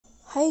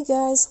Hi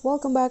guys,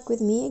 welcome back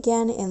with me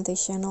again in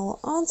this channel.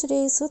 On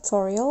today's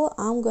tutorial,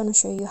 I'm gonna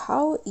show you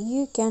how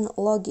you can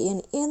log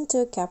in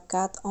into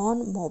CapCut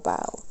on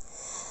mobile.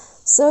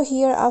 So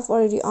here I've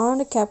already on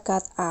the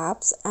CapCut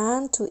apps,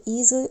 and to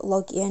easily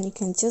log in, you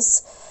can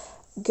just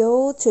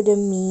go to the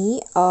Me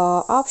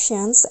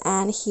options,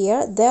 and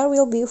here there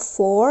will be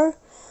 4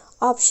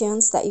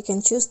 options that you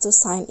can choose to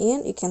sign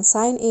in. You can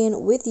sign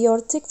in with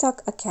your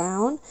TikTok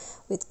account,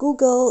 with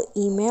Google,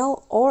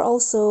 email, or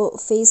also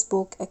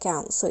Facebook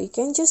account. So you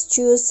can just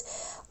choose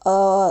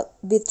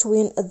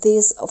between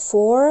these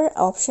 4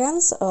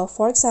 options.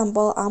 For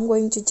example, I'm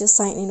going to just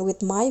sign in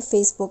with my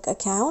Facebook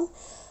account.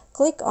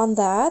 Click on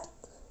that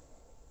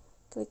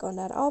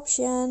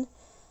option.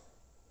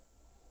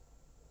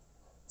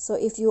 So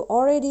if you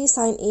already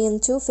sign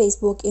in to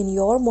Facebook in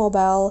your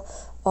mobile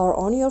or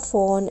on your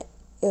phone,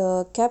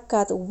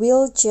 CapCut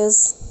will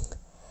just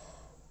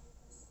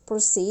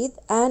proceed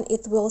and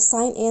it will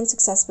sign in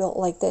successful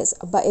like this.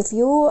 But if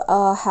you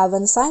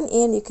haven't signed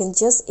in, you can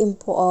just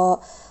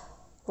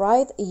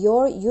write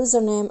your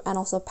username and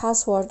also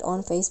password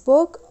on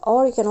Facebook,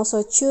 or you can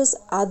also choose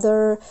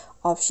other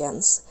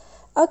options.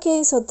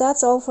 Okay, so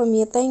that's all from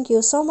me. Thank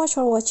you so much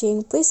for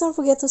watching. Please don't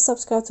forget to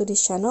subscribe to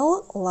this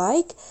channel,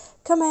 like,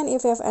 comment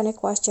if you have any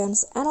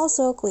questions, and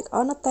also click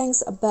on the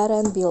thanks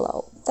button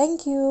below.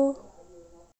 Thank you.